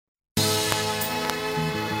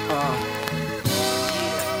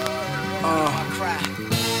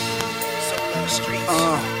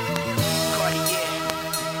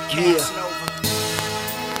Yeah.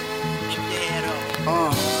 Keep your head up.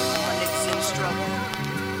 My niggas in the struggle.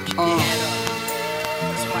 Keep your head up.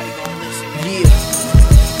 Somebody gon' listen, man.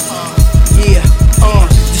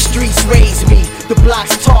 The streets raised me, the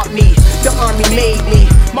blocks taught me, the army made me,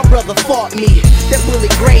 my brother fought me, that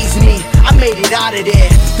bullet grazed me, I made it out of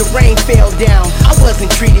there. The rain fell down, I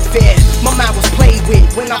wasn't treated fair. My mind was played with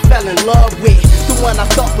when I fell in love with the one I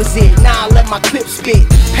thought was it. Now I let my clip spit.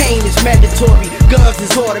 Pain is mandatory, guns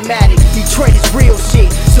is automatic. Detroit is real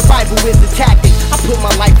shit, survival is the tactic. I put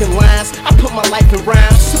my life in lines, I put my life in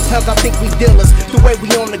rhymes. Sometimes I think we dealers, the way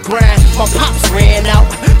we on the grind. My pops ran out,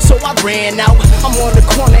 so I ran out. I'm on the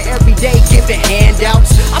corner every day giving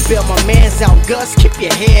handouts. I bail my mans out, Gus, keep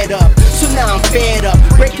your head up. So now I'm fed up,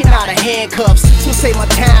 breaking out of handcuffs. Some say my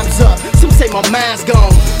time's up, some say my mind's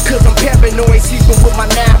gone. Cause I'm paranoid, sleeping with my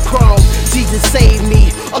 9 chrome. Jesus save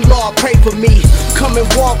me, Allah pray for me. Come and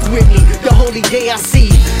walk with me, the holy day I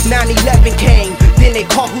see. 9/11 came, then they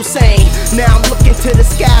called Hussein. Now I'm looking to the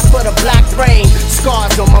sky for the black rain.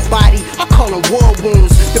 Scars on my body, I call them war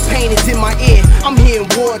wounds. The pain is in my ear, I'm hearing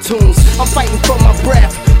war tunes. I'm fighting for my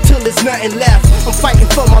breath, till there's nothing left. I'm fighting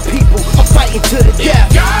for my people, I'm fighting to the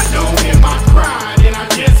death. If God don't hear my cry, then I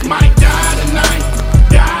just might die tonight.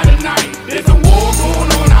 Die tonight. There's a war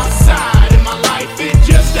going on outside, and my life, it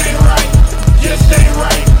just ain't right. Just ain't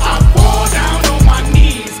right. I fall down on my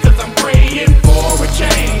knees, cause I'm praying for a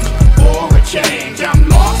change. For a change. I'm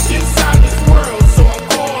lost inside this world, so I'm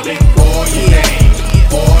calling for your name.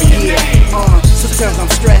 For your name. Sometimes I'm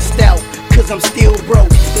stressed out, cause I'm still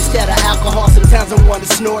broke. Instead of alcohol, sometimes I wanna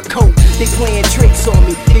snort coke. They playing tricks on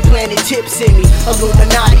me, they planting tips in me.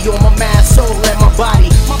 Illuminati on my mind, soul, and my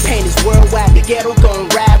body. My pain is worldwide, the ghetto gon'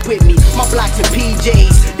 ride with me. My blocks and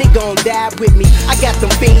PJs, they gon' die with me. I got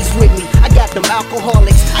them fiends with me, I got them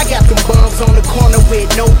alcoholics. I got them bums on the corner with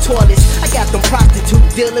no toilets. I got them prostitute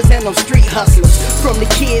dealers and them street hustlers. From the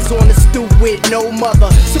kids on the stoop with no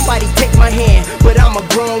mother. Somebody take my hand, but I'm a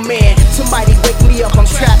grown man. Somebody wake me up, I'm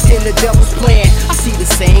trapped in the devil's plan. I see the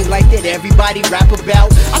same light that everybody rap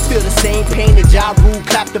about. I feel the same pain that Ja Rule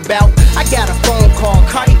clapped about. I got a phone call,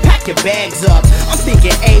 Cardi, pack your bags up. I'm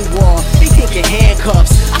thinking AWOL, they thinking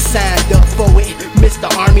handcuffs. I signed up for it,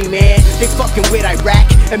 Mr. Army Man. They fucking with Iraq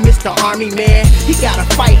and Mr. Army Man. He gotta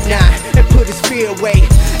fight now and put his fear away.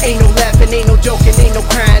 Ain't no laughing, ain't no joking, ain't no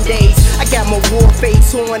crying days. I got my war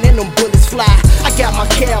face on and them bullets fly. I got my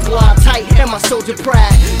Kevlar tight and my soldier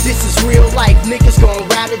pride. This is real life, niggas gon'